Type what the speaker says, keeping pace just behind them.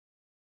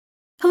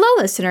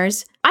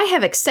listeners. I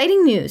have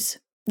exciting news.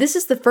 This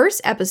is the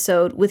first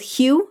episode with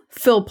Hugh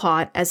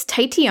Philpott as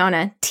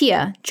Titania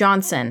Tia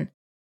Johnson.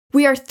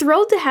 We are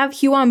thrilled to have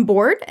Hugh on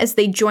board as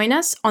they join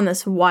us on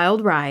this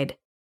wild ride.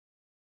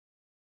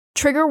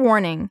 Trigger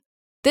warning.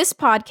 This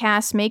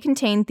podcast may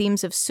contain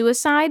themes of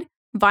suicide,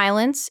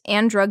 violence,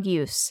 and drug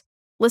use.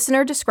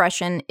 Listener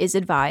discretion is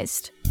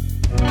advised.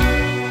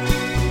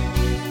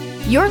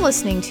 You're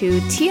listening to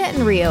Tia and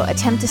Rio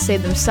attempt to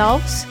save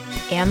themselves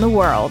and the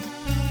world.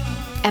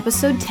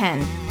 Episode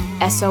 10,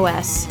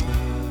 SOS.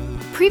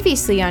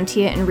 Previously on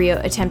Tia and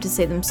Rio attempt to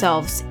save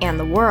themselves and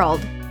the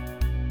world,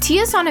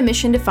 Tia's on a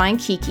mission to find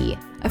Kiki,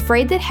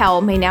 afraid that hell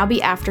may now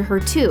be after her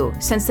too,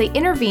 since they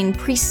intervened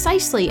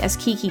precisely as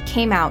Kiki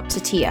came out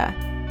to Tia.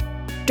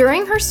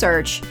 During her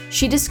search,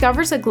 she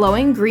discovers a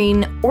glowing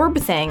green orb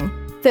thing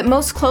that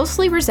most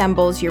closely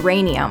resembles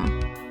uranium.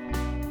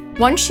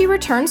 Once she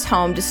returns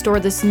home to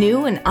store this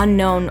new and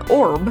unknown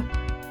orb,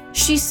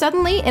 she's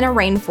suddenly in a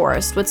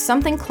rainforest with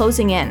something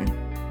closing in.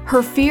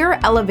 Her fear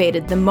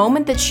elevated the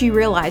moment that she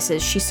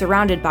realizes she's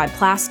surrounded by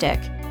plastic,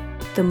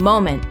 the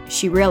moment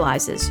she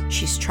realizes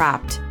she's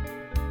trapped.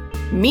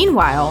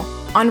 Meanwhile,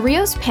 on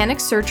Rio's panicked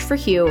search for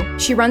Hugh,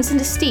 she runs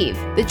into Steve,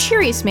 the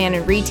cheeriest man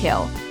in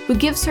retail, who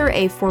gives her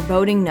a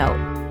foreboding note.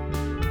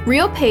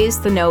 Rio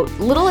pays the note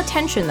little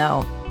attention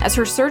though, as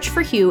her search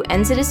for Hugh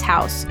ends at his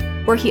house,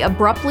 where he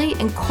abruptly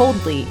and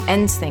coldly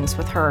ends things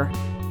with her.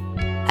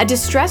 A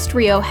distressed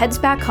Rio heads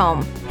back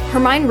home, her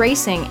mind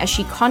racing as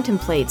she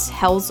contemplates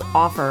hell's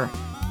offer.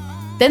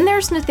 Then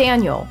there's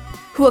Nathaniel,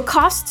 who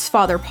accosts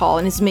Father Paul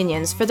and his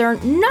minions for their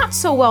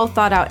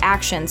not-so-well-thought-out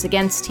actions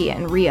against Tia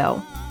and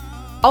Rio.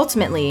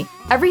 Ultimately,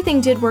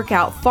 everything did work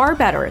out far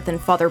better than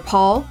Father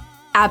Paul,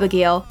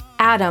 Abigail,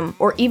 Adam,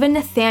 or even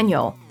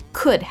Nathaniel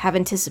could have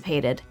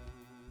anticipated.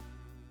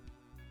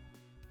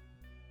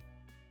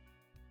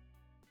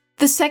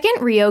 The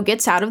second Rio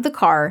gets out of the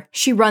car,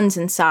 she runs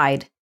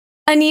inside.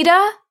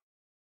 Anita?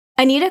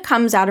 Anita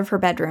comes out of her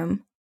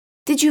bedroom.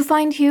 Did you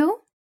find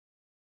Hugh?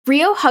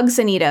 Rio hugs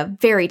Anita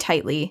very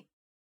tightly.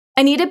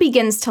 Anita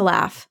begins to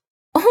laugh.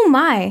 Oh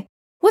my,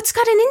 what's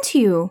gotten into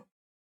you?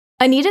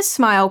 Anita's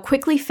smile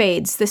quickly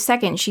fades the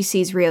second she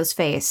sees Rio's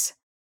face.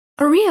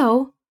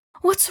 Rio,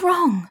 what's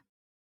wrong?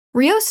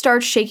 Rio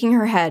starts shaking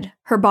her head,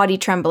 her body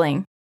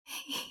trembling.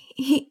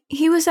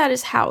 He was at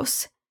his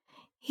house.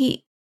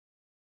 He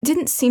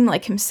didn't seem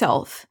like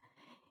himself.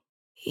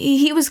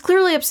 He was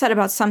clearly upset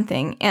about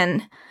something,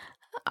 and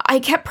I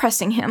kept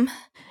pressing him,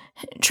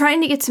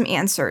 trying to get some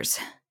answers.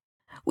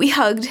 We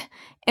hugged,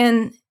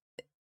 and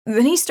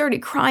then he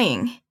started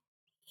crying.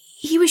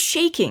 He was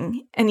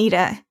shaking,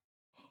 Anita.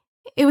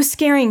 It was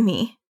scaring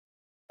me.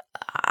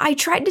 I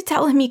tried to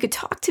tell him he could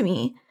talk to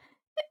me,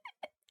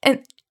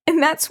 and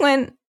that's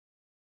when...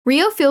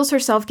 Rio feels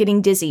herself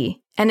getting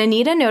dizzy, and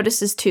Anita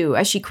notices too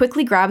as she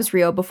quickly grabs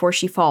Rio before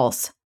she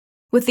falls.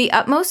 With the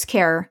utmost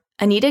care,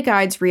 Anita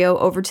guides Rio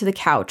over to the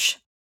couch.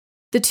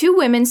 The two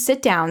women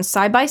sit down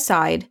side by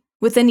side,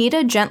 with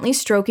Anita gently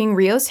stroking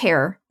Rio's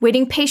hair,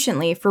 waiting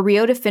patiently for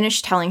Rio to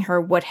finish telling her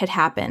what had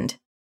happened.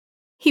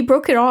 He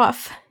broke it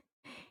off.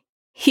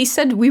 He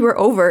said we were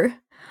over.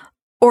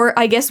 Or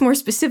I guess more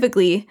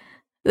specifically,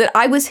 that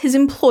I was his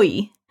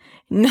employee.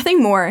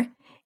 Nothing more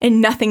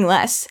and nothing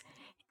less.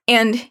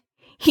 And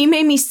he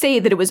made me say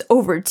that it was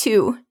over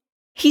too.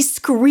 He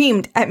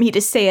screamed at me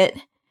to say it.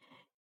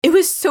 It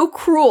was so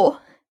cruel.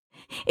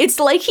 It's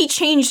like he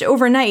changed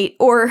overnight,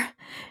 or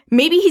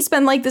maybe he's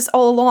been like this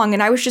all along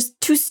and I was just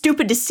too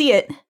stupid to see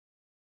it.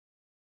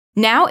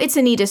 Now it's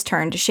Anita's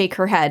turn to shake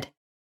her head.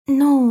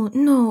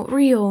 No,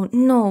 Rio,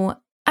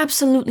 no,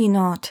 absolutely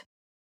not.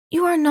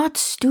 You are not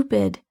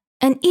stupid,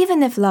 and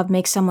even if love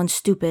makes someone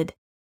stupid,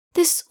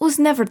 this was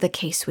never the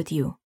case with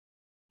you.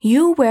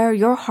 You wear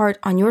your heart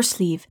on your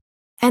sleeve,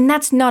 and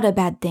that's not a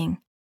bad thing.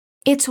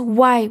 It's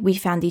why we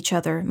found each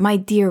other, my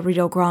dear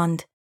Rio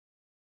Grande.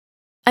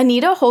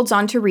 Anita holds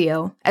on to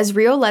Rio as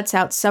Rio lets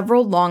out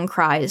several long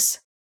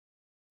cries.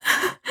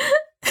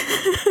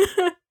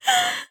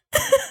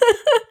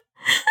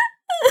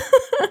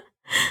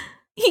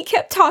 He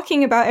kept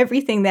talking about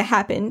everything that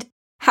happened,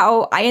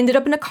 how I ended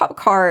up in a cop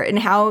car and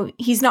how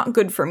he's not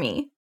good for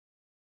me.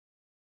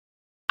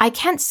 I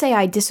can't say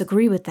I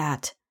disagree with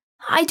that.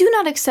 I do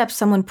not accept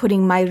someone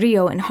putting my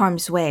Rio in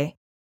harm's way.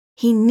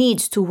 He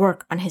needs to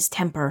work on his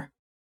temper.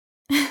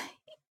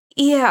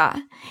 Yeah,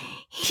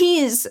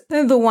 he's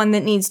the one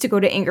that needs to go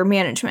to anger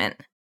management.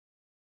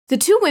 The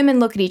two women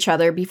look at each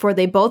other before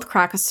they both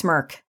crack a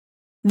smirk.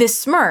 This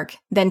smirk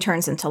then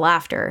turns into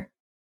laughter.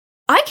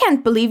 I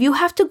can't believe you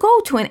have to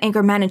go to an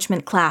anger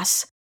management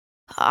class.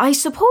 I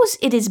suppose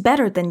it is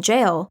better than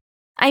jail.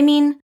 I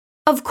mean,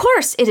 of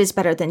course it is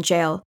better than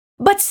jail,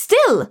 but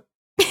still!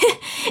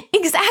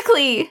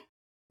 Exactly,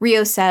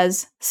 Rio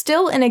says,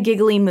 still in a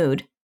giggly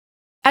mood.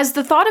 As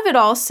the thought of it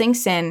all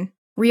sinks in,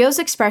 Rio's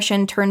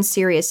expression turns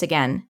serious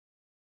again.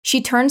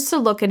 She turns to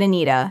look at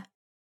Anita.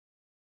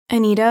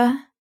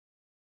 Anita,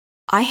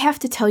 I have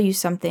to tell you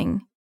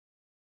something,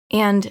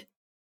 and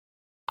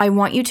I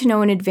want you to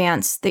know in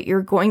advance that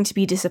you're going to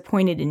be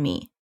disappointed in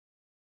me.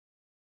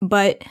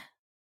 But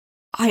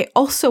I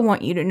also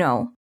want you to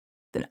know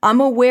that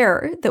I'm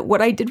aware that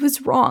what I did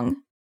was wrong,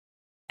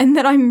 and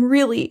that I'm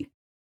really,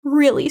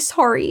 really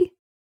sorry.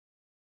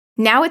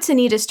 Now it's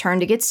Anita's turn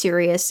to get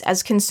serious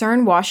as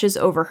concern washes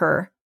over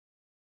her.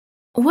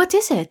 What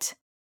is it?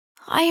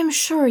 I am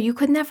sure you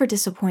could never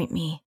disappoint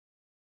me.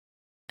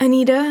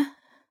 Anita,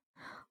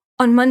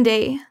 on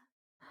Monday,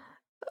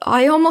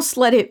 I almost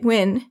let it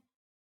win.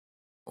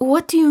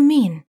 What do you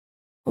mean?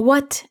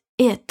 What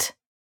it?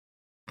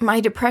 My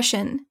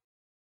depression.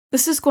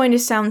 This is going to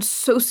sound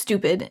so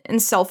stupid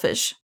and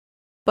selfish,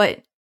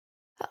 but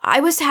I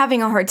was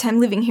having a hard time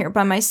living here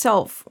by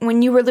myself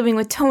when you were living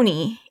with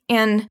Tony,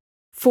 and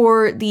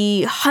for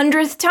the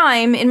 100th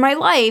time in my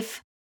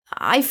life,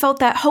 I felt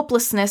that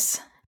hopelessness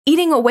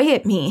eating away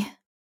at me.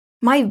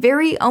 My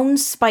very own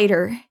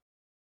spider,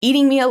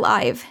 eating me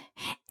alive,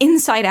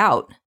 inside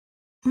out.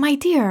 My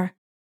dear,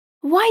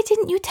 why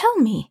didn't you tell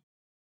me?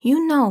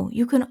 You know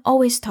you can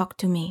always talk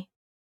to me.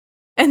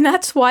 And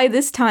that's why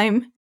this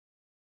time,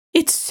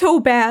 it's so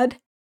bad.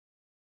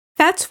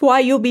 That's why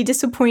you'll be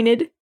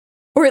disappointed.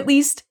 Or at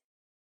least,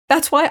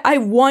 that's why I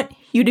want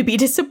you to be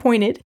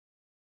disappointed.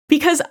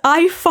 Because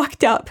I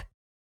fucked up.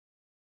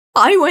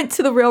 I went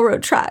to the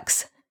railroad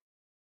tracks.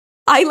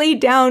 I laid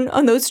down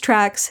on those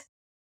tracks,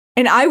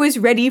 and I was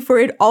ready for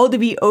it all to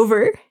be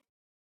over.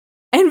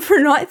 And for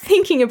not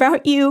thinking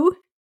about you,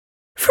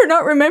 for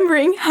not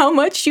remembering how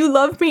much you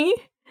love me,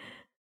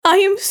 I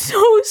am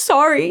so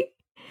sorry.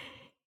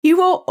 You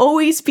will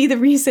always be the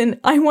reason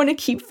I want to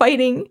keep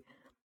fighting,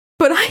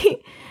 but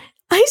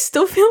I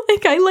still feel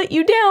like I let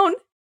you down.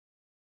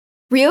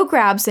 Rio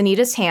grabs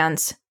Anita's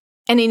hands,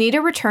 and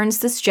Anita returns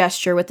this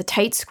gesture with a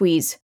tight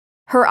squeeze,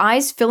 her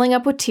eyes filling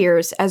up with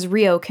tears as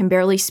Rio can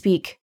barely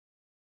speak.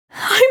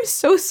 I'm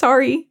so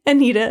sorry,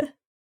 Anita.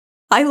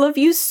 I love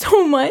you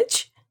so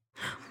much.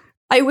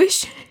 I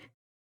wish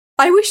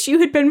you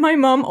had been my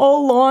mom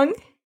all along.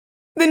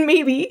 Then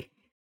maybe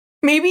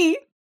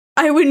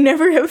I would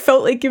never have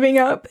felt like giving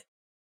up.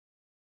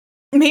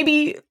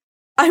 Maybe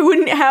I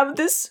wouldn't have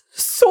this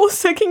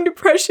soul-sucking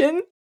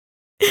depression.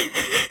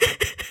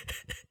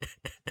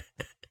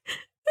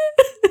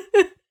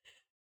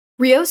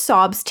 Rio's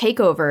sobs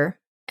take over,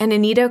 and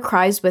Anita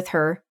cries with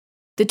her,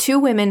 the two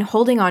women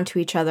holding on to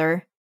each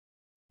other.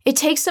 It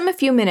takes them a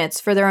few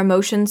minutes for their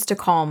emotions to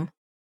calm.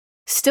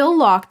 Still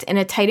locked in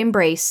a tight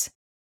embrace,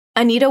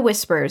 Anita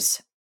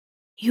whispers,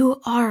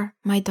 "You are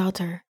my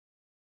daughter,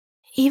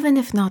 even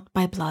if not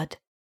by blood."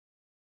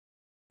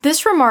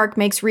 This remark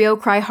makes Rio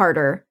cry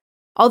harder,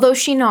 although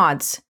she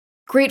nods,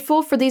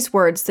 grateful for these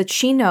words that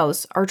she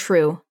knows are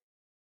true.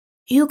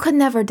 You could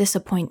never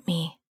disappoint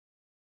me.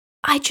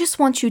 I just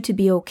want you to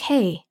be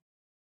okay.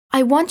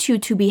 I want you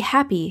to be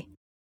happy.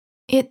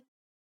 It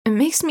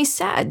makes me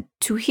sad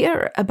to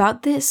hear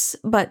about this,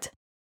 but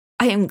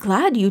I am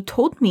glad you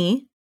told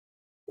me.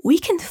 We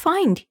can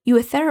find you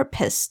a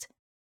therapist.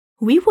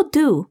 We will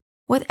do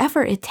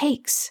whatever it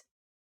takes.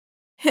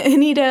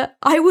 Anita,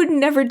 I would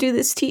never do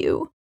this to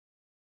you.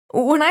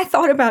 When I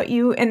thought about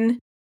you and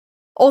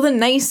all the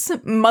nice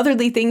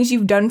motherly things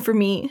you've done for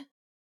me,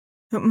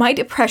 my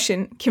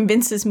depression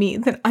convinces me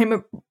that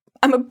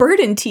I'm a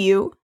burden to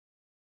you.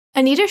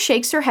 Anita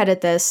shakes her head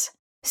at this,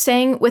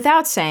 saying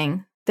without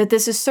saying that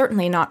this is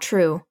certainly not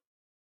true.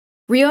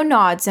 Rio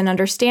nods in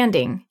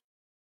understanding.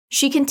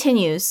 She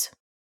continues,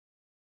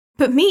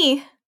 But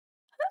me,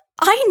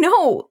 I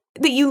know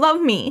that you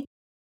love me,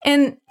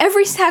 and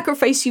every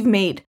sacrifice you've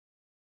made,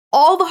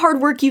 all the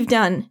hard work you've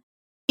done,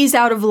 is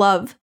out of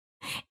love.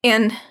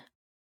 And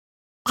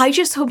I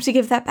just hope to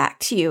give that back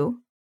to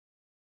you.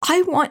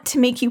 I want to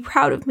make you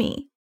proud of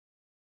me.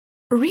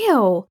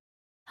 Rio,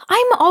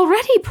 I'm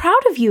already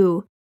proud of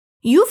you.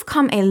 You've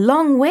come a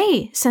long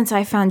way since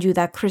I found you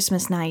that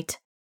Christmas night.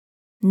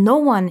 No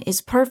one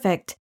is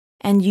perfect,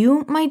 and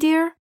you, my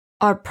dear,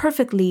 are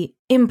perfectly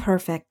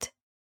imperfect.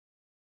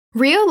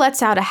 Rio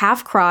lets out a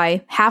half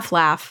cry, half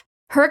laugh,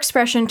 her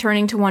expression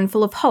turning to one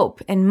full of hope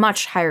and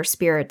much higher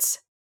spirits.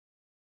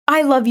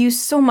 I love you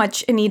so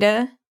much,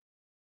 Anita.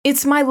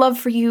 It's my love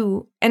for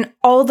you and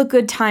all the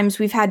good times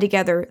we've had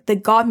together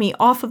that got me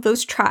off of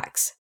those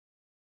tracks.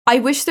 I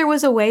wish there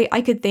was a way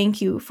I could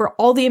thank you for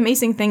all the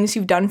amazing things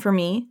you've done for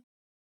me.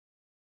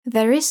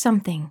 There is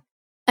something,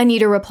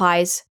 Anita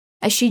replies,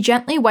 as she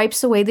gently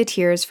wipes away the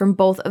tears from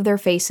both of their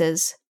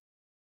faces.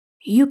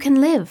 You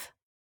can live.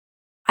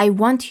 I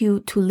want you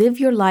to live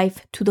your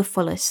life to the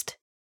fullest.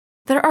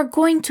 There are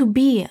going to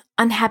be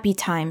unhappy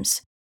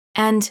times,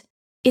 and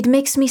it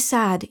makes me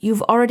sad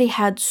you've already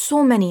had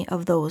so many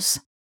of those.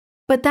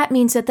 But that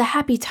means that the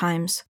happy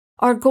times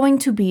are going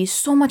to be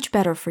so much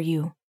better for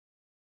you.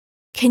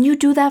 Can you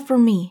do that for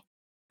me,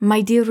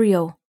 my dear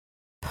Rio?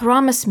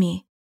 Promise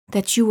me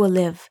that you will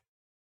live.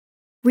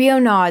 Rio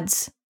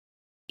nods.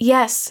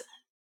 Yes,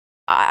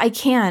 I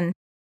can.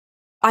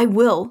 I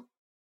will.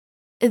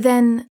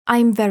 Then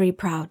I'm very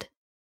proud.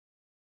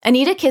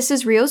 Anita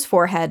kisses Rio's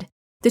forehead,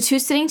 the two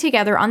sitting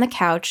together on the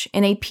couch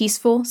in a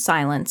peaceful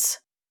silence.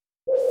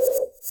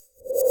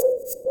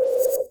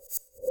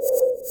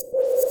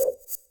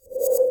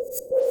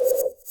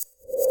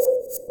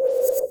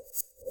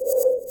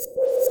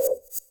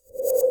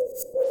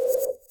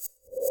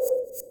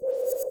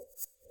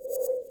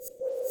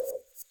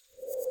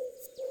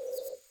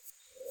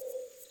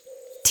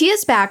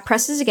 Tia's back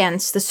presses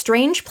against the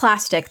strange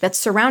plastic that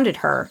surrounded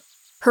her,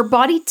 her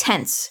body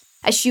tense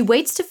as she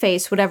waits to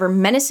face whatever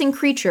menacing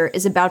creature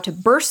is about to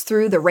burst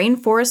through the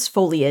rainforest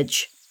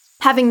foliage.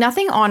 Having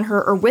nothing on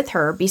her or with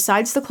her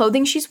besides the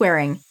clothing she's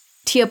wearing,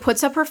 Tia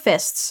puts up her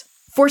fists,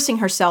 forcing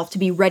herself to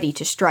be ready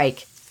to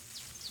strike.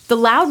 The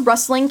loud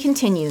rustling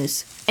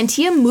continues, and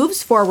Tia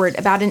moves forward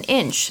about an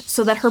inch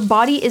so that her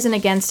body isn't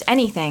against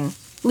anything,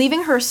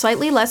 leaving her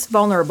slightly less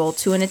vulnerable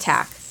to an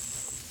attack.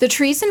 The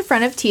trees in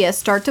front of Tia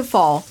start to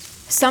fall,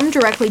 some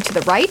directly to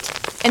the right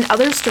and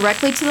others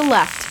directly to the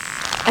left,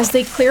 as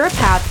they clear a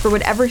path for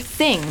whatever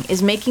thing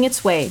is making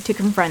its way to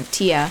confront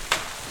Tia.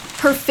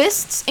 Her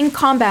fists in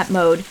combat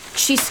mode,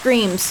 she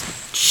screams,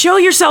 "Show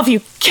yourself,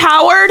 you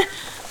coward!"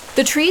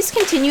 The trees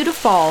continue to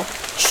fall,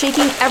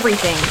 shaking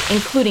everything,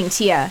 including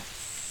Tia.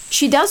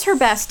 She does her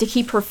best to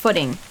keep her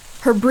footing,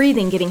 her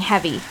breathing getting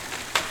heavy.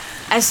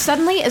 As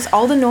suddenly as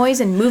all the noise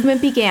and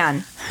movement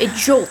began, it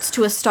jolts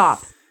to a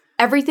stop,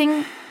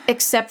 everything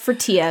except for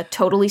Tia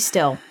totally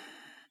still.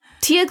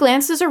 Tia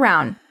glances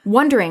around,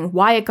 wondering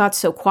why it got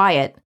so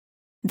quiet.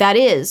 That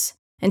is,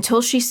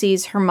 until she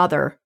sees her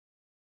mother.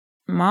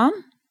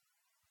 Mom?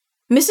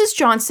 Mrs.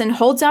 Johnson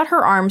holds out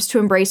her arms to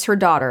embrace her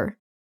daughter.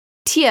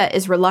 Tia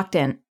is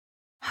reluctant.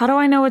 How do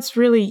I know it's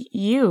really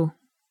you?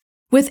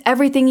 With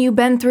everything you've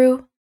been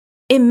through,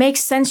 it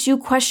makes sense you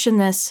question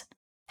this.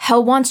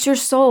 Hell wants your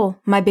soul,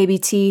 my baby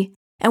T,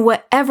 and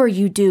whatever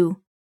you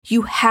do,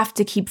 you have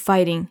to keep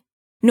fighting.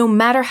 No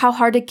matter how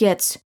hard it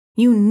gets,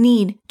 you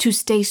need to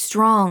stay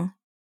strong.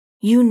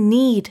 You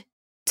need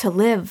to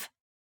live.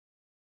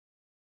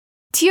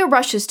 Tia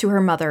rushes to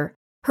her mother,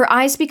 her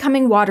eyes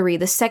becoming watery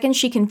the second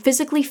she can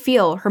physically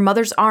feel her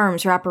mother's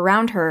arms wrap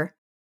around her.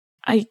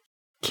 I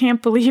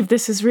can't believe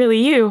this is really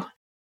you.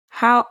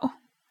 How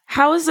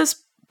is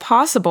this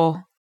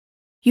possible?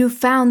 You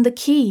found the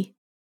key.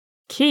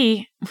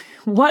 Key?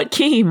 What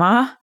key,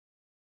 Ma?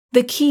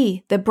 The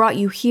key that brought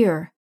you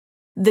here.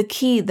 The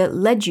key that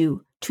led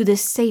you to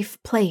this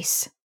safe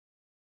place.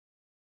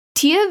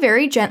 Tia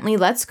very gently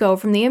lets go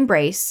from the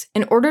embrace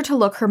in order to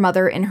look her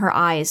mother in her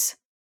eyes.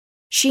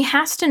 She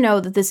has to know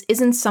that this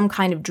isn't some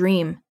kind of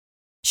dream.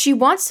 She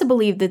wants to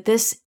believe that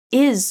this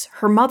is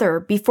her mother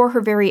before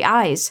her very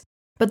eyes,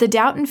 but the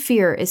doubt and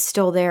fear is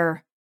still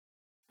there.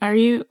 Are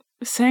you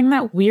saying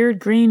that weird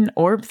green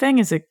orb thing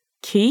is a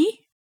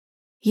key?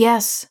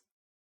 Yes,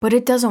 but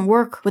it doesn't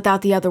work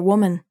without the other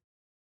woman.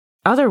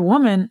 Other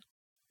woman?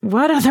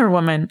 What other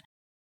woman?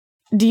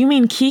 Do you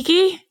mean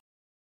Kiki?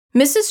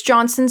 Mrs.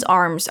 Johnson's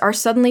arms are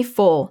suddenly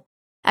full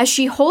as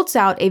she holds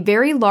out a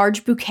very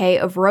large bouquet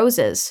of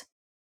roses.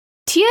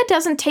 Tia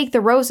doesn't take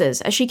the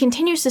roses as she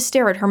continues to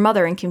stare at her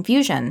mother in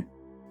confusion.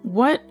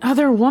 What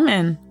other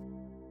woman?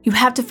 You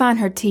have to find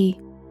her, T.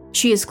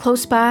 She is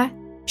close by,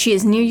 she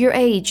is near your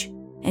age,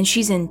 and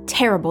she's in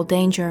terrible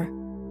danger.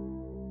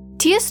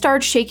 Tia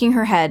starts shaking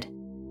her head.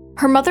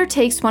 Her mother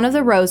takes one of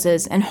the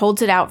roses and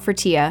holds it out for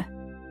Tia.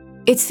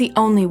 It's the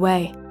only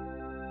way.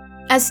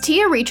 As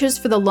Tia reaches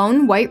for the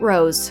lone white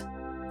rose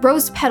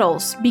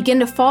petals begin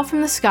to fall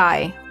from the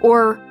sky,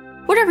 or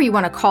whatever you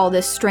want to call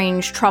this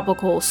strange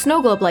tropical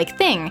snow globe-like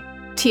thing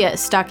Tia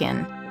is stuck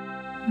in.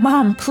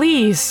 Mom,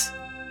 please.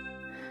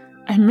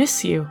 I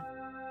miss you.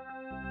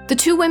 The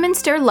two women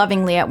stare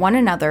lovingly at one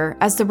another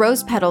as the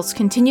rose petals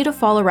continue to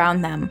fall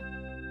around them.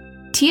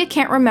 Tia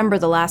can't remember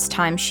the last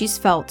time she's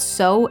felt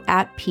so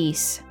at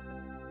peace.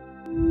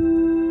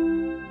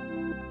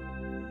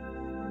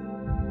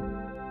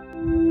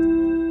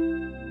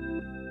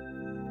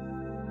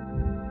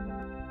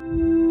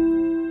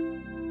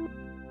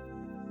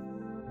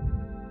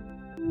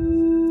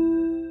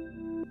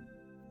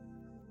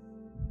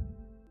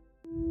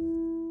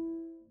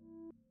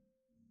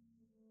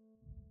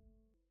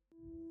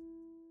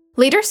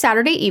 Later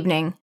Saturday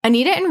evening,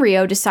 Anita and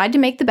Rio decide to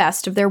make the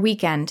best of their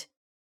weekend.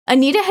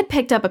 Anita had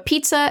picked up a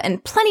pizza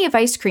and plenty of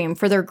ice cream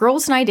for their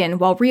girls' night in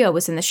while Rio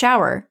was in the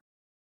shower.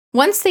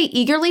 Once they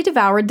eagerly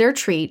devoured their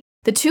treat,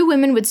 the two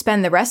women would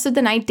spend the rest of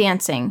the night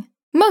dancing,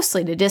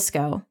 mostly to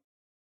disco.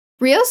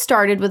 Rio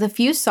started with a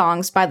few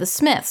songs by the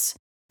Smiths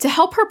to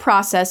help her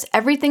process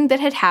everything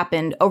that had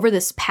happened over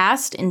this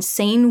past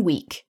insane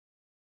week.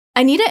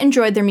 Anita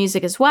enjoyed their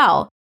music as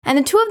well, and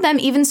the two of them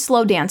even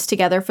slow danced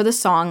together for the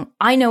song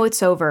I Know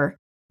It's Over,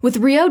 with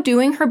Rio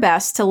doing her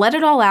best to let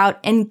it all out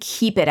and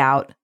keep it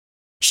out.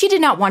 She did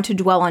not want to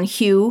dwell on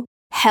Hugh,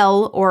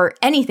 hell, or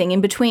anything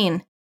in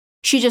between.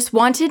 She just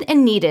wanted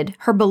and needed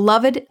her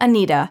beloved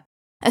Anita,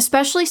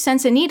 especially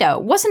since Anita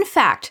was in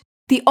fact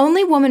the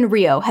only woman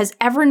Rio has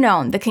ever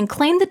known that can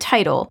claim the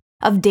title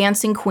of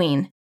Dancing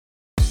Queen.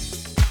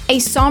 A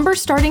somber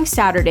starting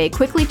Saturday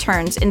quickly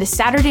turns into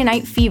Saturday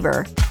Night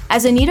Fever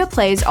as Anita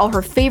plays all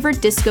her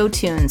favorite disco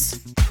tunes.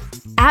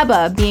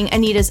 ABBA being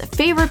Anita's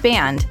favorite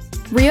band,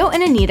 Rio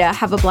and Anita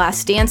have a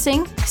blast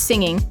dancing,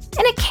 singing,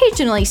 and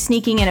occasionally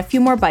sneaking in a few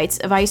more bites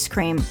of ice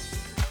cream.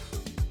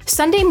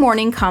 Sunday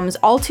morning comes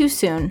all too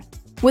soon,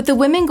 with the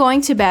women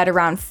going to bed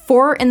around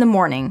 4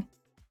 a.m.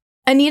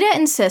 Anita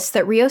insists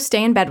that Rio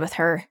stay in bed with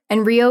her,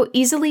 and Rio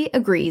easily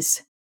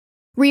agrees.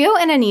 Rio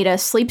and Anita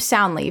sleep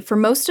soundly for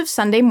most of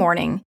Sunday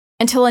morning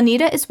until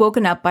Anita is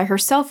woken up by her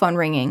cell phone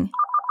ringing.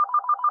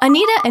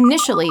 Anita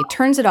initially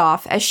turns it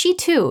off as she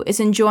too is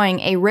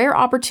enjoying a rare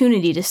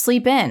opportunity to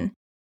sleep in.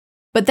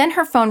 But then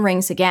her phone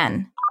rings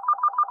again.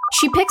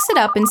 She picks it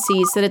up and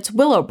sees that it's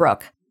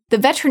Willowbrook, the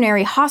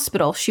veterinary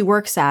hospital she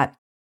works at.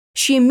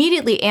 She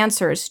immediately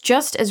answers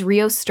just as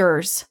Rio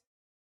stirs.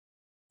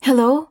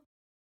 Hello?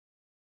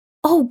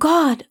 Oh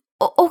God,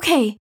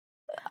 okay.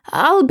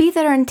 I'll be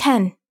there in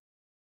 10.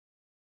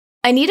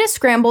 Anita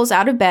scrambles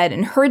out of bed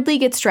and hurriedly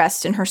gets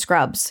dressed in her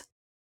scrubs.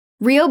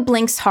 Rio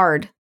blinks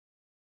hard.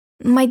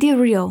 My dear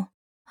Rio,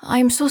 I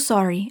am so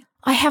sorry.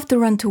 I have to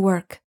run to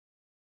work.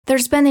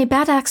 There's been a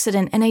bad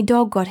accident and a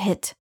dog got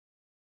hit.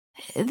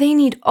 They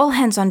need all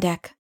hands on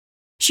deck.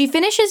 She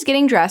finishes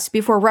getting dressed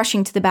before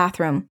rushing to the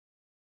bathroom.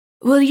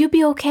 Will you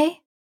be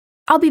okay?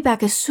 I'll be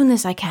back as soon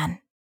as I can.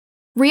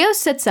 Rio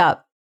sits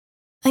up.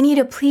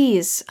 Anita,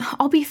 please,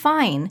 I'll be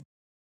fine.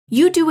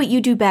 You do what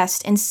you do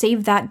best and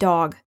save that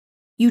dog.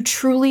 You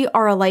truly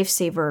are a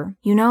lifesaver,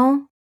 you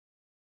know?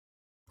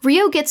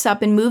 Rio gets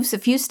up and moves a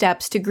few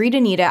steps to greet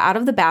Anita out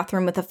of the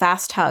bathroom with a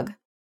fast hug.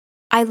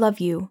 I love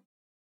you.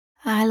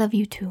 I love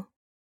you too.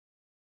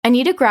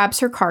 Anita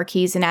grabs her car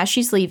keys and as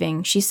she's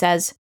leaving, she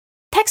says,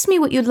 Text me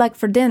what you'd like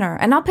for dinner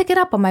and I'll pick it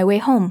up on my way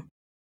home.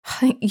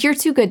 You're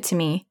too good to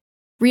me.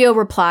 Rio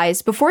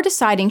replies before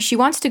deciding she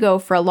wants to go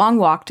for a long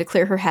walk to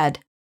clear her head.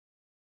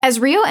 As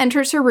Rio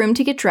enters her room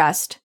to get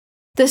dressed,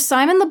 the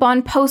Simon Le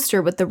Bon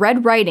poster with the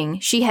red writing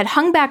she had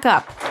hung back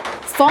up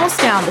falls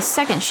down the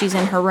second she's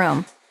in her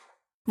room.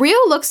 Rio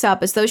looks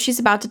up as though she's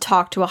about to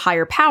talk to a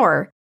higher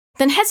power,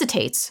 then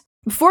hesitates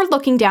before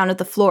looking down at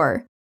the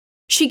floor.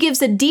 She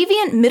gives a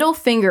deviant middle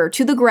finger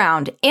to the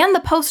ground and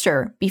the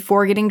poster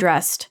before getting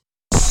dressed.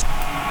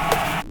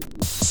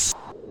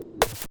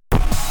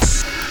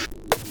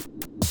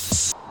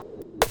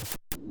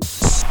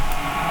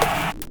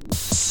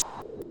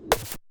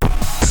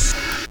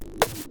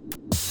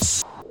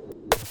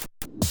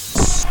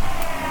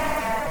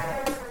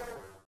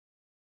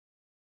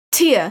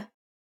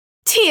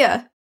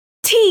 Tia!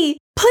 T,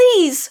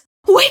 please!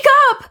 Wake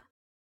up!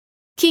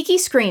 Kiki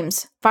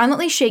screams,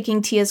 violently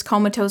shaking Tia's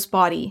comatose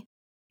body.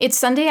 It's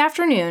Sunday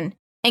afternoon,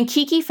 and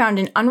Kiki found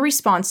an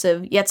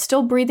unresponsive yet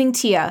still breathing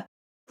Tia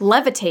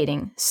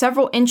levitating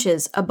several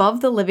inches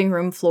above the living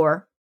room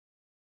floor.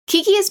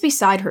 Kiki is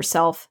beside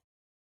herself.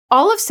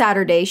 All of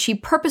Saturday, she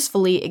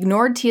purposefully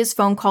ignored Tia's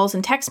phone calls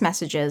and text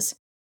messages,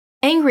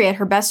 angry at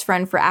her best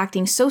friend for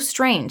acting so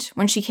strange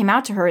when she came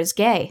out to her as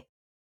gay.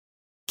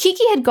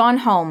 Kiki had gone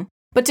home,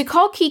 but to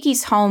call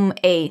Kiki's home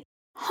a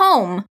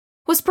home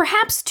was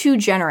perhaps too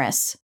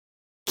generous.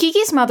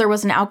 Kiki's mother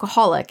was an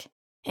alcoholic,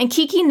 and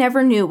Kiki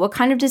never knew what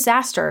kind of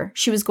disaster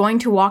she was going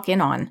to walk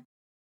in on.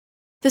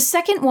 The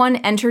second one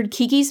entered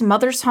Kiki's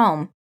mother's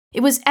home.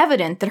 It was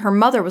evident that her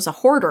mother was a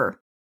hoarder,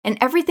 and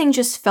everything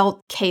just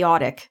felt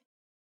chaotic.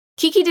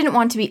 Kiki didn't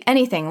want to be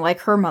anything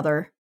like her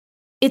mother.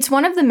 It's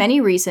one of the many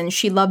reasons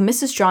she loved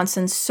Mrs.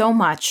 Johnson so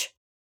much.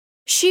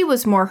 She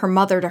was more her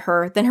mother to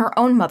her than her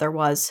own mother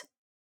was.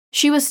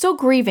 She was still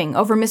grieving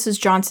over Mrs.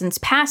 Johnson's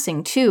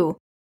passing, too,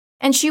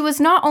 and she was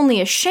not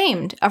only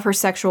ashamed of her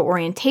sexual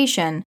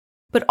orientation,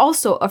 but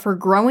also of her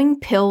growing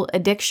pill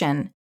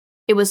addiction.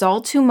 It was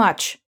all too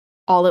much,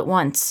 all at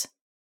once.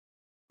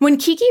 When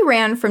Kiki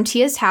ran from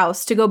Tia's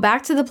house to go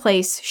back to the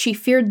place she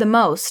feared the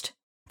most,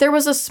 there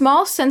was a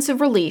small sense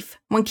of relief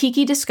when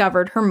Kiki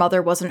discovered her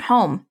mother wasn't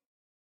home.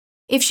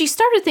 If she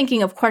started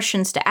thinking of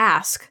questions to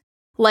ask,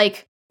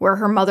 like where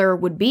her mother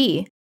would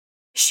be,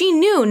 she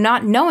knew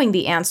not knowing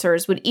the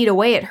answers would eat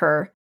away at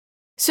her,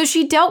 so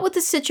she dealt with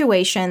the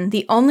situation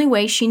the only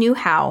way she knew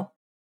how,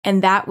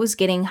 and that was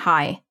getting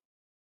high.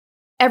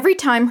 Every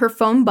time her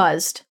phone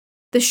buzzed,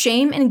 the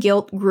shame and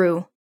guilt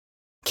grew.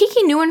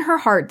 Kiki knew in her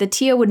heart that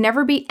Tia would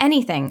never be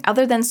anything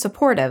other than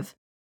supportive.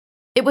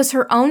 It was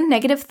her own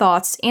negative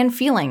thoughts and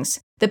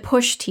feelings that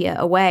pushed Tia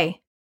away.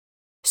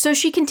 So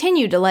she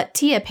continued to let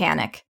Tia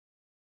panic.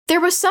 There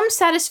was some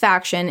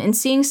satisfaction in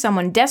seeing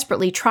someone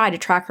desperately try to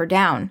track her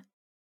down.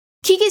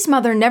 Kiki's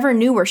mother never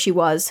knew where she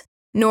was,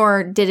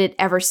 nor did it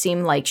ever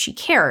seem like she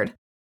cared.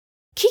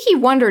 Kiki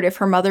wondered if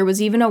her mother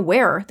was even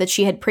aware that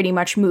she had pretty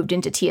much moved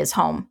into Tia's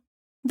home.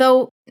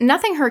 Though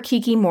nothing hurt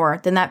Kiki more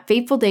than that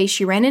fateful day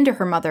she ran into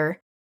her mother,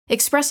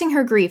 expressing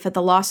her grief at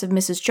the loss of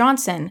Mrs.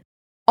 Johnson,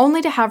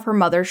 only to have her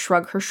mother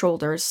shrug her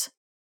shoulders.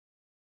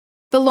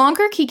 The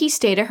longer Kiki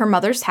stayed at her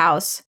mother's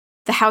house,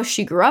 the house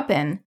she grew up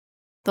in,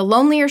 the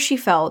lonelier she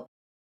felt,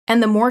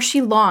 and the more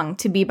she longed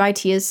to be by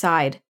Tia's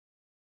side.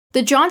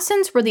 The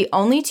Johnsons were the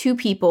only two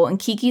people in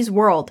Kiki's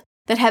world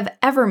that have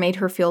ever made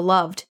her feel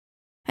loved,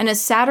 and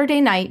as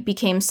Saturday night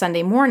became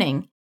Sunday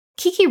morning,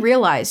 Kiki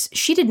realized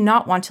she did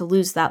not want to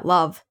lose that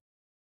love.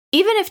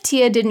 Even if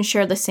Tia didn't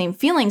share the same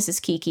feelings as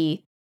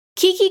Kiki,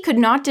 Kiki could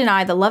not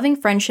deny the loving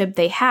friendship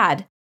they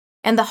had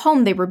and the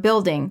home they were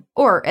building,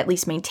 or at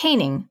least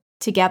maintaining,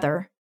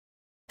 together.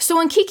 So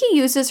when Kiki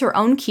uses her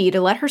own key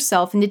to let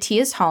herself into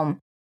Tia's home,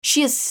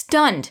 she is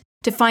stunned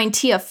to find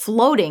Tia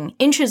floating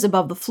inches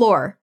above the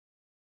floor.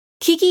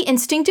 Kiki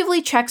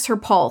instinctively checks her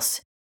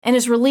pulse and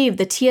is relieved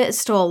that Tia is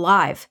still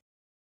alive.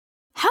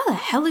 How the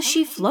hell is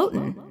she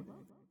floating?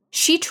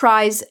 She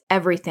tries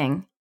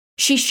everything.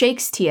 She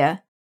shakes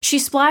Tia. She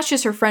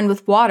splashes her friend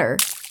with water.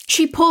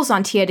 She pulls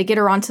on Tia to get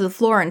her onto the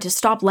floor and to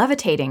stop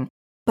levitating,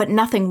 but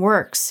nothing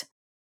works.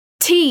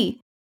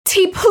 T,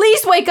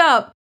 please wake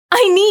up!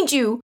 I need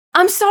you!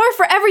 I'm sorry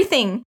for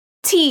everything!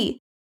 Tia,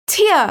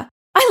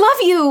 I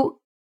love you!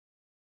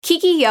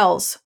 Kiki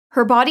yells,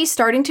 her body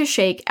starting to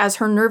shake as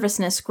her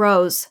nervousness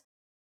grows.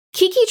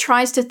 Kiki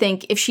tries to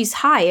think if she's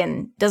high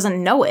and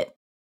doesn't know it.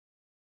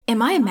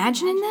 Am I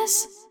imagining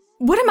this?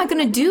 What am I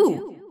gonna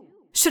do?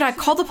 Should I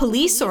call the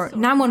police or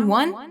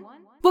 911?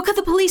 What could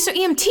the police or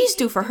EMTs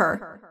do for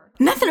her?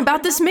 Nothing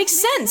about this makes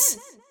sense!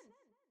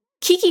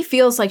 Kiki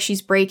feels like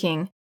she's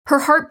breaking, her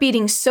heart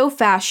beating so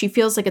fast she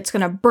feels like it's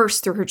gonna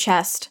burst through her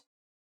chest.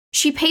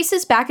 She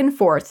paces back and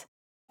forth,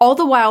 all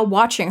the while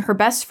watching her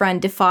best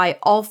friend defy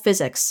all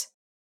physics.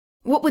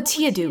 What would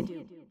Tia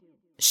do?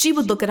 She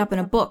would look it up in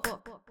a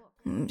book.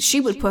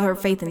 She would put her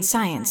faith in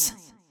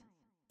science.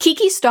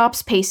 Kiki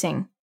stops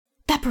pacing.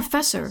 That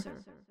professor,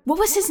 what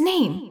was his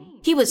name?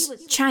 He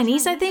was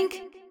Chinese, I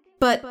think?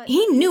 But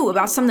he knew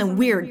about something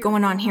weird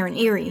going on here in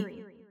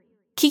Erie.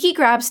 Kiki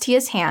grabs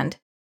Tia's hand,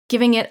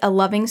 giving it a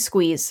loving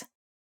squeeze.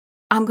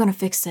 I'm gonna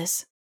fix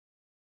this.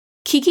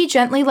 Kiki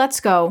gently lets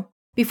go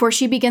before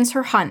she begins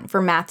her hunt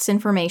for Matt's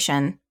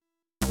information.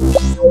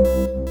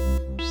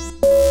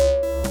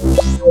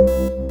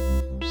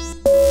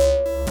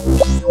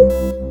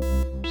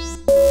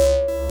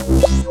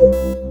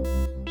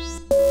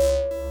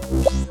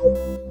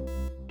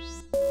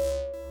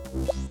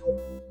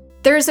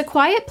 There is a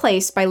quiet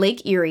place by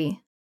Lake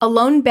Erie, a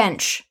lone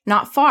bench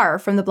not far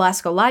from the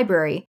Blasco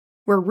Library,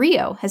 where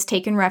Rio has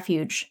taken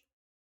refuge.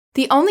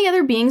 The only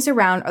other beings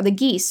around are the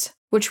geese,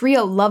 which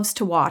Rio loves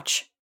to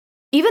watch.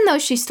 Even though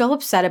she's still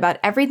upset about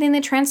everything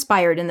that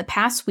transpired in the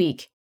past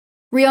week,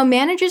 Rio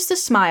manages to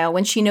smile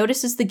when she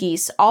notices the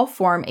geese all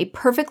form a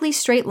perfectly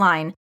straight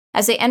line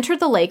as they enter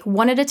the lake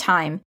one at a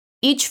time,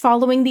 each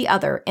following the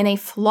other in a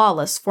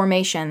flawless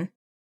formation.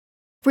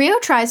 Rio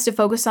tries to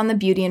focus on the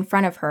beauty in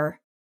front of her.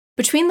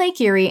 Between Lake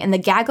Erie and the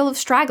gaggle of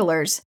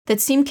stragglers that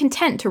seem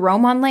content to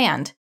roam on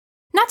land,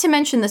 not to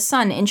mention the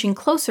sun inching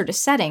closer to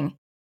setting,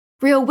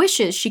 Rio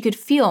wishes she could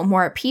feel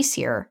more at peace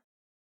here.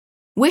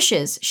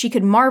 Wishes she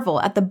could marvel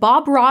at the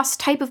Bob Ross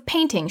type of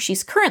painting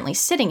she's currently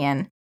sitting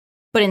in,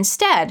 but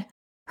instead,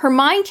 her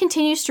mind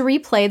continues to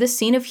replay the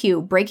scene of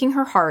Hugh breaking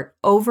her heart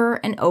over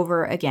and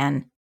over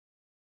again.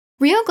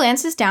 Rio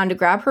glances down to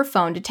grab her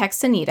phone to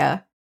text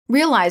Anita,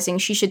 realizing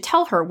she should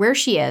tell her where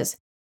she is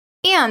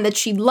and that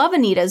she'd love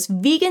Anita's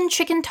vegan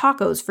chicken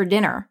tacos for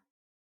dinner.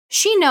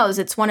 She knows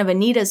it's one of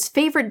Anita's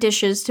favorite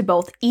dishes to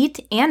both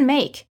eat and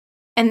make,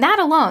 and that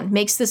alone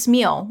makes this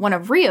meal one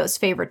of Rio's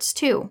favorites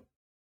too.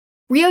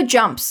 Rio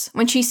jumps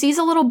when she sees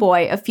a little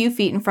boy a few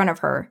feet in front of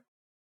her.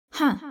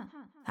 Huh,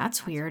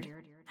 that's weird.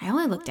 I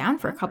only looked down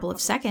for a couple of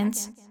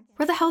seconds.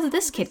 Where the hell did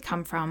this kid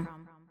come from?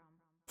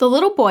 The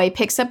little boy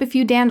picks up a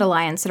few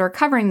dandelions that are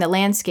covering the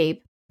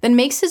landscape, then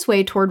makes his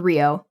way toward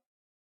Rio.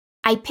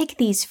 I picked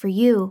these for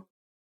you.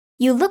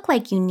 You look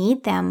like you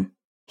need them,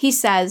 he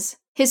says,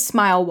 his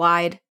smile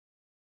wide.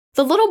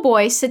 The little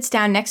boy sits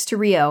down next to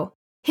Rio,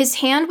 his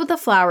hand with the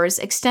flowers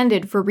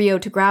extended for Rio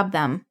to grab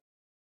them.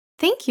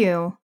 Thank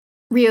you,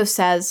 Rio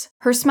says,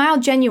 her smile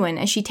genuine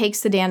as she takes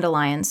the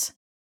dandelions.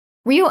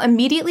 Rio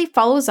immediately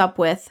follows up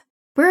with,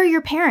 Where are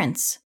your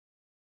parents?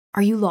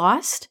 Are you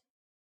lost?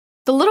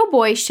 The little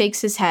boy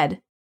shakes his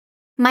head.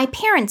 My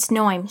parents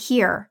know I'm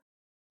here.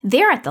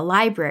 They're at the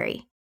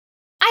library.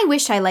 I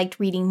wish I liked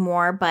reading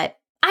more, but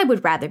I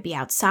would rather be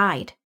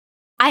outside.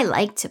 I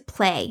like to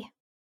play.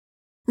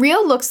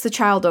 Rio looks the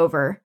child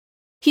over.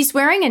 He's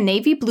wearing a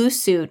navy blue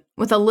suit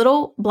with a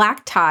little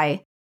black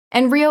tie,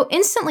 and Rio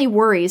instantly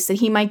worries that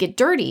he might get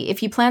dirty if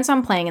he plans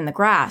on playing in the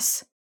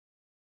grass.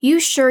 You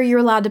sure you're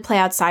allowed to play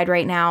outside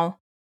right now?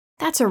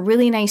 That's a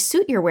really nice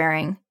suit you're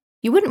wearing.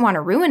 You wouldn't want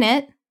to ruin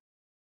it.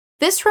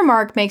 This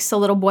remark makes the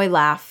little boy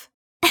laugh.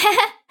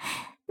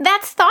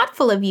 That's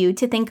thoughtful of you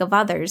to think of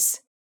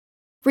others.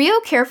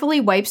 Rio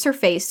carefully wipes her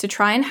face to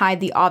try and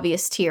hide the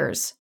obvious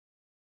tears.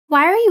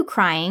 Why are you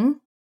crying?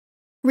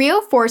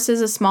 Rio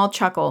forces a small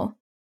chuckle.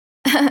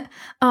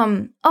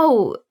 I'm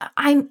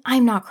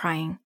not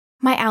crying.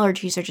 My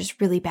allergies are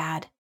just really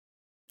bad.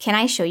 Can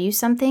I show you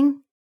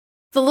something?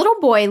 The little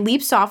boy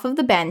leaps off of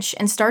the bench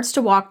and starts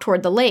to walk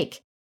toward the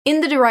lake,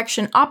 in the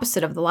direction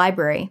opposite of the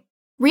library.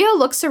 Rio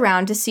looks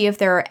around to see if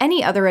there are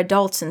any other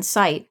adults in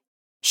sight.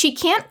 She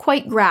can't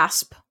quite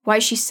grasp why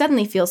she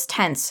suddenly feels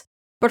tense,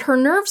 but her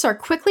nerves are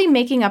quickly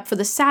making up for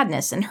the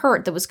sadness and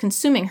hurt that was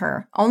consuming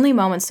her only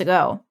moments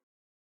ago.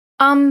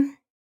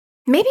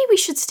 Maybe we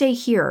should stay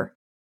here.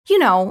 You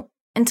know,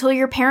 until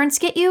your parents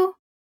get you.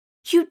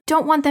 You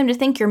don't want them to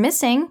think you're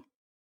missing.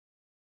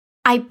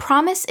 I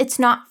promise it's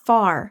not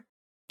far.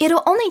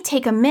 It'll only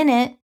take a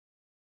minute.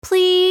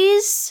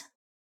 Please?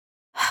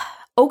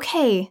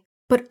 Okay,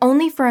 but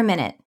only for a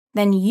minute.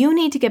 Then you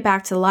need to get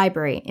back to the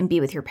library and be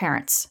with your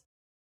parents.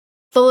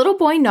 The little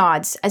boy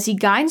nods as he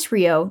guides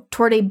Rio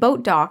toward a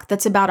boat dock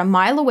that's about a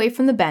mile away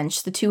from the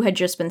bench the two had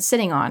just been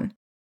sitting on.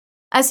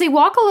 As they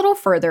walk a little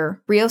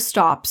further, Rio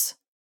stops.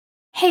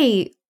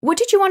 Hey, what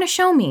did you want to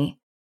show me?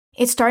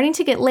 It's starting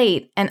to get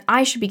late and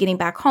I should be getting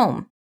back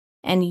home.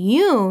 And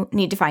you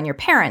need to find your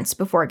parents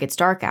before it gets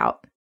dark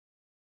out.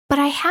 But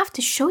I have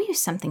to show you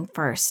something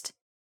first.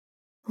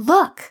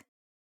 Look.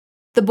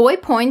 The boy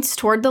points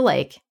toward the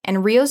lake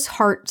and Rio's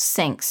heart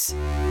sinks.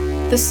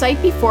 The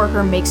sight before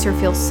her makes her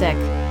feel sick.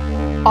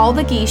 All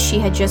the geese she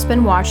had just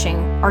been watching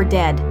are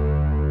dead,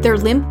 their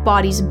limp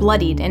bodies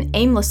bloodied and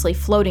aimlessly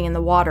floating in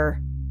the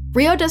water.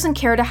 Rio doesn't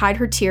care to hide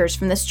her tears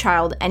from this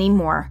child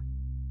anymore.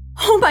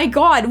 Oh my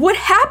God, what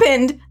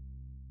happened?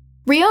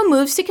 Rio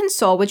moves to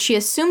console what she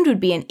assumed would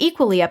be an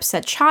equally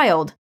upset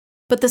child,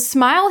 but the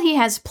smile he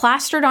has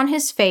plastered on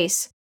his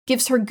face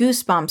gives her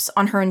goosebumps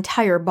on her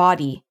entire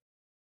body.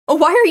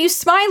 Why are you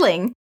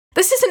smiling?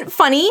 This isn't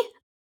funny.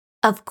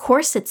 Of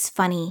course it's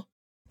funny,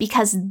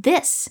 because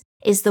this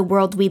is the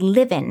world we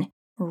live in,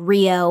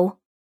 Rio.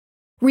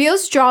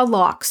 Rio's jaw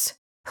locks,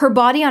 her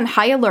body on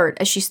high alert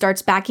as she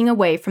starts backing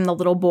away from the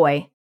little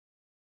boy.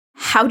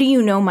 How do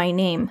you know my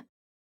name?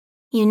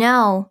 You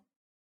know,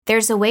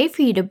 there's a way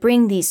for you to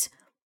bring these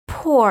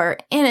poor,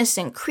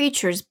 innocent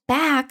creatures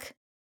back.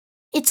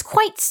 It's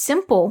quite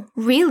simple,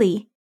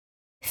 really.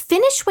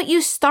 Finish what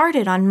you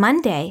started on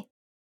Monday.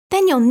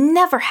 Then you'll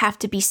never have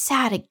to be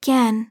sad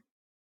again.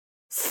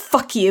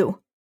 Fuck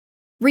you.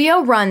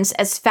 Rio runs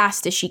as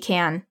fast as she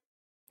can.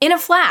 In a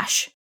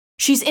flash,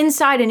 she's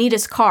inside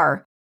Anita's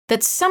car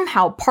that's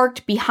somehow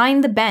parked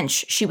behind the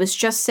bench she was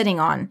just sitting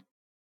on.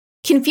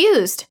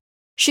 Confused,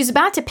 she's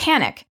about to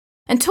panic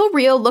until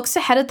Rio looks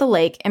ahead at the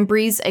lake and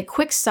breathes a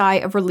quick sigh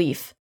of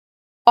relief.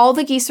 All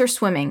the geese are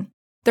swimming.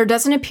 There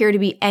doesn't appear to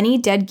be any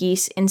dead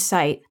geese in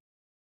sight.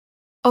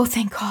 Oh,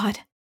 thank God.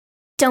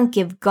 Don't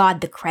give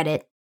God the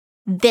credit.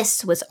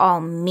 This was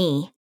all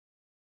me.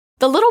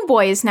 The little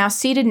boy is now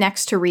seated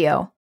next to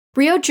Rio.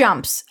 Rio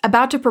jumps,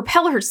 about to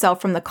propel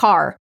herself from the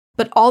car,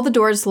 but all the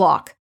doors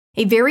lock.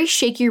 A very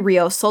shaky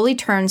Rio slowly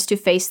turns to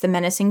face the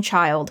menacing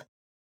child.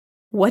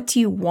 What do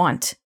you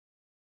want?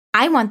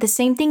 I want the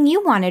same thing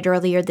you wanted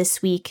earlier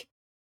this week.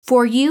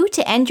 For you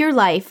to end your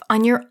life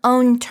on your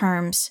own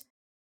terms.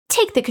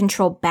 Take the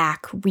control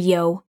back,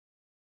 Rio.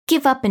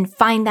 Give up and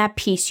find that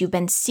peace you've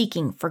been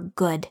seeking for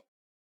good.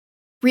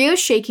 Rio's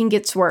shaking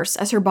gets worse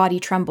as her body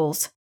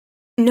trembles.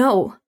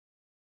 No,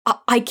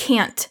 I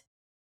can't.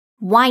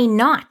 Why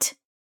not?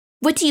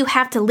 What do you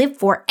have to live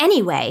for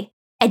anyway?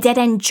 A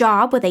dead-end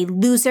job with a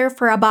loser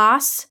for a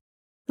boss?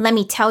 Let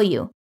me tell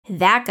you,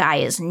 that guy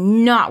is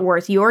not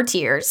worth your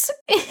tears.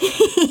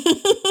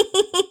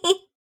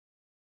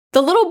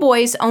 The little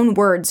boy's own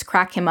words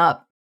crack him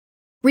up.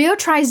 Rio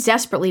tries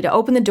desperately to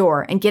open the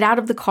door and get out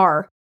of the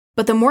car,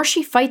 but the more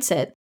she fights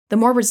it, the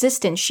more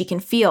resistance she can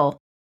feel.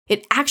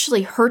 It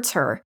actually hurts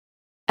her,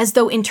 as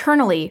though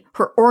internally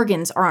her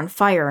organs are on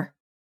fire.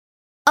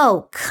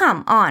 Oh,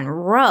 come on,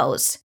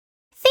 Rose.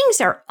 Things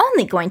are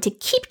only going to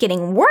keep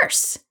getting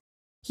worse.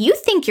 You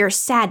think you're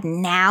sad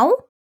now?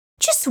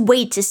 Just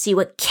wait to see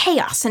what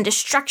chaos and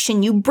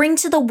destruction you bring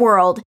to the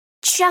world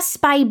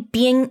just by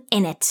being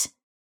in it.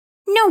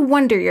 No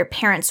wonder your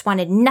parents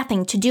wanted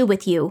nothing to do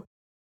with you.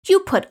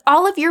 You put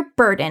all of your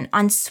burden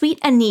on sweet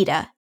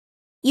Anita.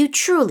 You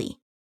truly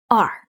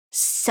are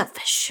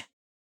selfish.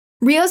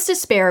 Rio's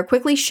despair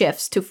quickly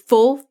shifts to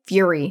full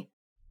fury.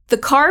 The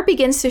car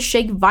begins to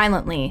shake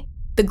violently,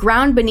 the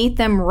ground beneath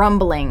them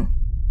rumbling.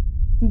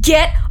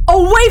 Get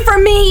away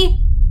from me!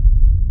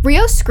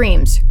 Rio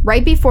screams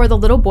right before the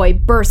little boy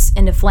bursts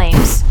into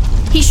flames.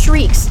 He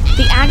shrieks,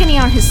 the agony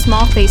on his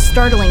small face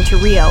startling to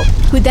Rio,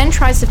 who then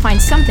tries to find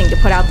something to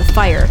put out the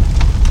fire.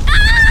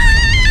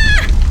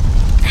 Ah!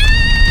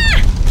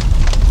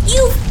 Ah!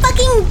 You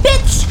fucking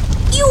bitch!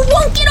 You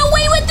won't get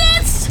away with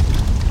this!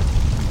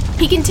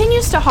 He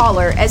continues to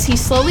holler as he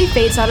slowly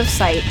fades out of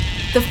sight,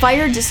 the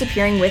fire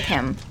disappearing with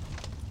him.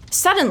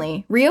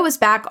 Suddenly, Rio is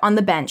back on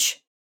the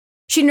bench.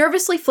 She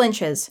nervously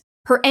flinches,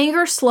 her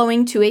anger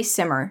slowing to a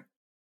simmer.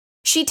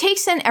 She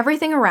takes in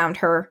everything around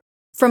her,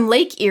 from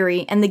Lake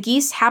Erie and the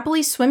geese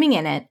happily swimming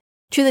in it,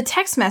 to the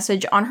text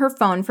message on her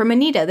phone from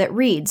Anita that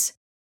reads,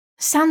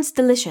 "Sounds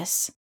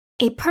delicious.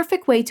 A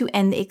perfect way to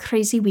end a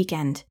crazy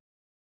weekend."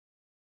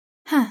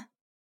 Huh.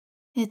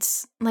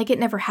 It's like it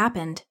never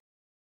happened.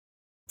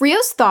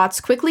 Rio's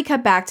thoughts quickly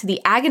cut back to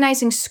the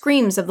agonizing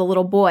screams of the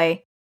little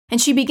boy,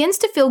 and she begins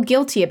to feel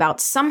guilty about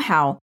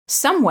somehow,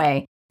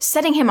 someway,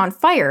 setting him on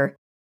fire,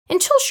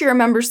 until she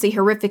remembers the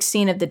horrific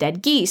scene of the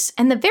dead geese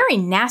and the very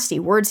nasty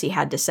words he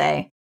had to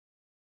say.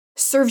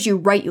 Serves you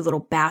right, you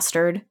little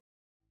bastard.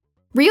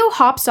 Rio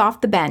hops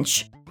off the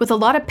bench with a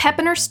lot of pep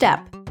in her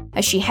step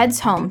as she heads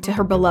home to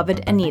her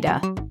beloved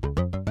Anita.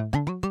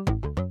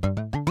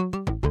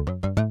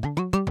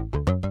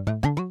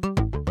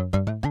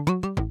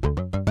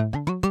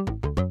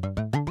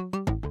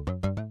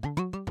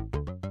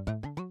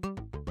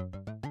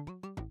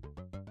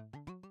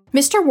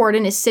 Mr.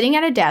 Warden is sitting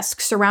at a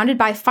desk surrounded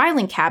by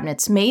filing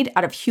cabinets made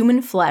out of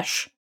human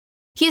flesh.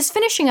 He is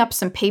finishing up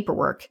some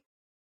paperwork.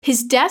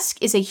 His desk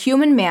is a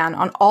human man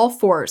on all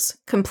fours,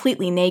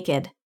 completely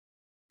naked.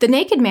 The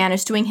naked man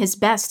is doing his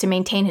best to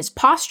maintain his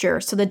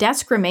posture so the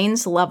desk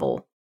remains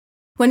level.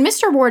 When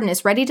Mr. Warden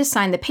is ready to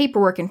sign the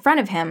paperwork in front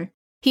of him,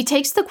 he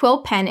takes the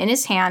quill pen in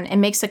his hand and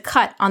makes a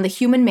cut on the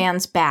human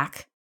man's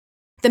back.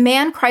 The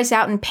man cries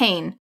out in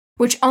pain,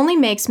 which only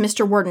makes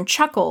Mr. Warden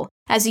chuckle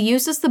as he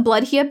uses the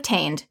blood he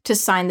obtained to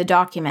sign the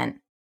document.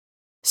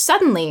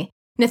 Suddenly,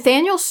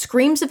 Nathaniel's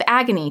screams of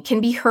agony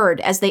can be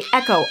heard as they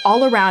echo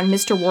all around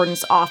Mr.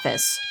 Warden's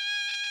office.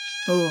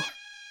 Oh,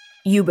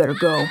 you better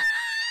go.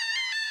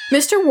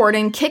 Mr.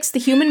 Warden kicks the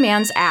human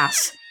man's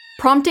ass,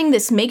 prompting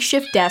this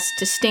makeshift desk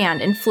to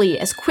stand and flee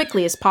as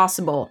quickly as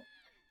possible.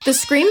 The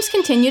screams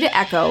continue to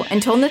echo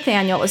until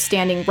Nathaniel is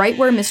standing right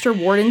where Mr.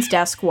 Warden's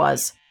desk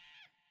was.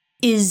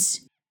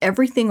 Is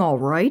everything all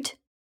right?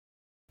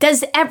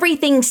 Does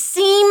everything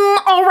seem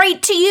all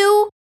right to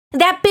you?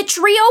 That bitch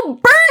Rio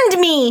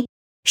burned me!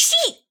 She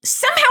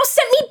somehow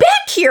sent me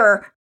back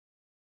here!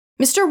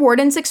 Mr.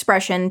 Warden's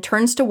expression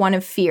turns to one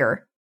of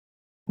fear.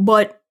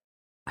 But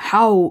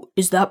how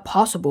is that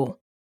possible?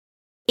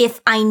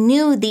 If I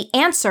knew the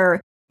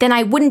answer, then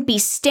I wouldn't be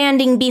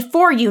standing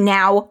before you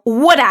now,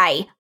 would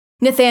I?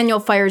 Nathaniel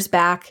fires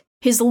back,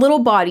 his little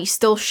body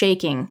still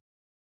shaking.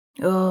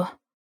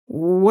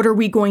 What are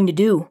we going to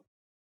do?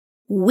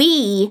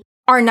 We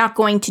are not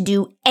going to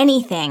do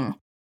anything.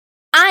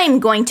 I'm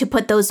going to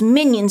put those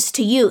minions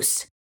to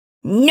use.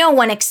 No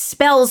one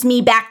expels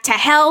me back to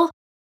hell.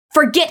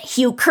 Forget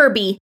Hugh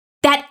Kirby.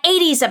 That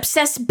 80s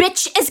obsessed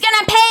bitch is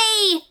gonna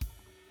pay!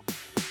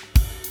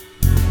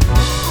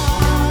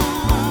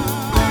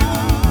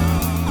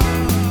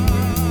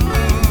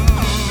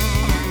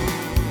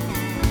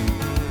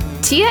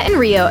 Tia and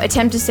Rio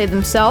Attempt to Save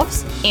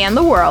Themselves and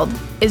the World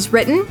is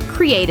written,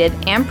 created,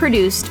 and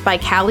produced by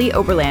Callie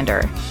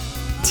Oberlander.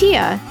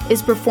 Tia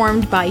is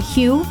performed by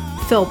Hugh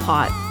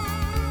Philpott.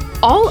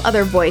 All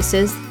other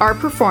voices are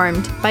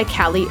performed by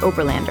Callie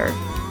Oberlander.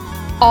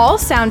 All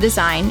sound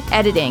design,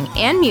 editing,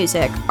 and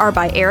music are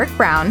by Eric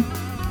Brown.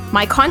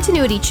 My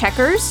continuity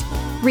checkers,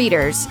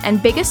 readers,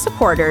 and biggest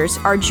supporters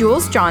are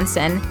Jules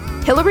Johnson,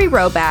 Hillary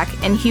Roback,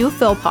 and Hugh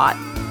Philpott.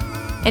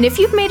 And if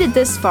you've made it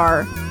this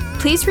far,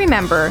 please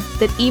remember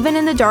that even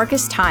in the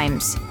darkest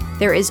times,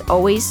 there is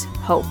always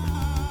hope.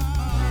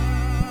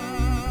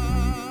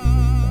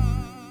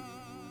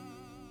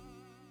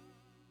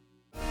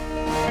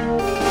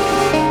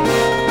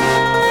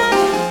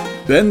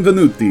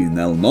 Benvenuti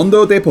nel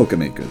mondo dei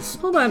Pokemakers.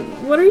 Hold on,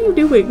 what are you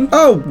doing?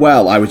 Oh,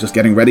 well, I was just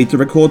getting ready to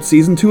record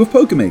Season 2 of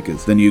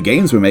Pokemakers. The new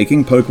games we're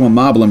making, Pokemon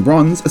Marble and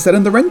Bronze, are set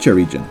in the Rencho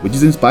region, which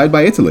is inspired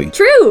by Italy.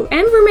 True!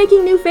 And we're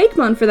making new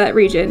Fakemon for that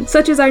region,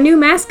 such as our new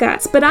mascot,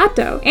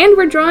 Spadato. And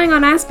we're drawing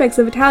on aspects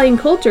of Italian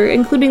culture,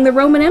 including the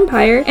Roman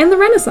Empire and the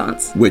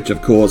Renaissance. Which,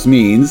 of course,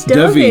 means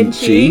Da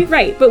Vinci.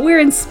 Right, but we're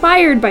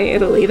inspired by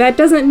Italy. That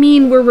doesn't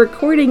mean we're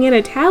recording in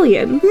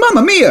Italian.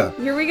 Mamma mia!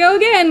 Here we go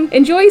again!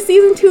 Enjoy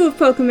Season 2 of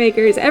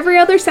Pokemakers every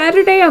other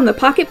Saturday on the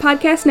Pocket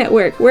Podcast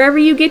Network, wherever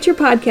you get your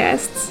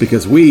podcasts.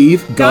 Because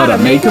we've gotta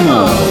make them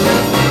all.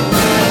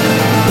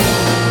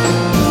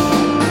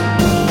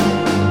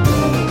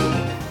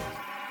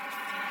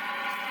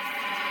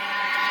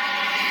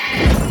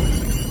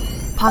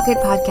 Pocket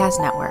Podcast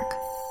Network.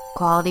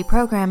 Quality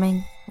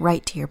programming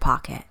right to your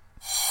pocket.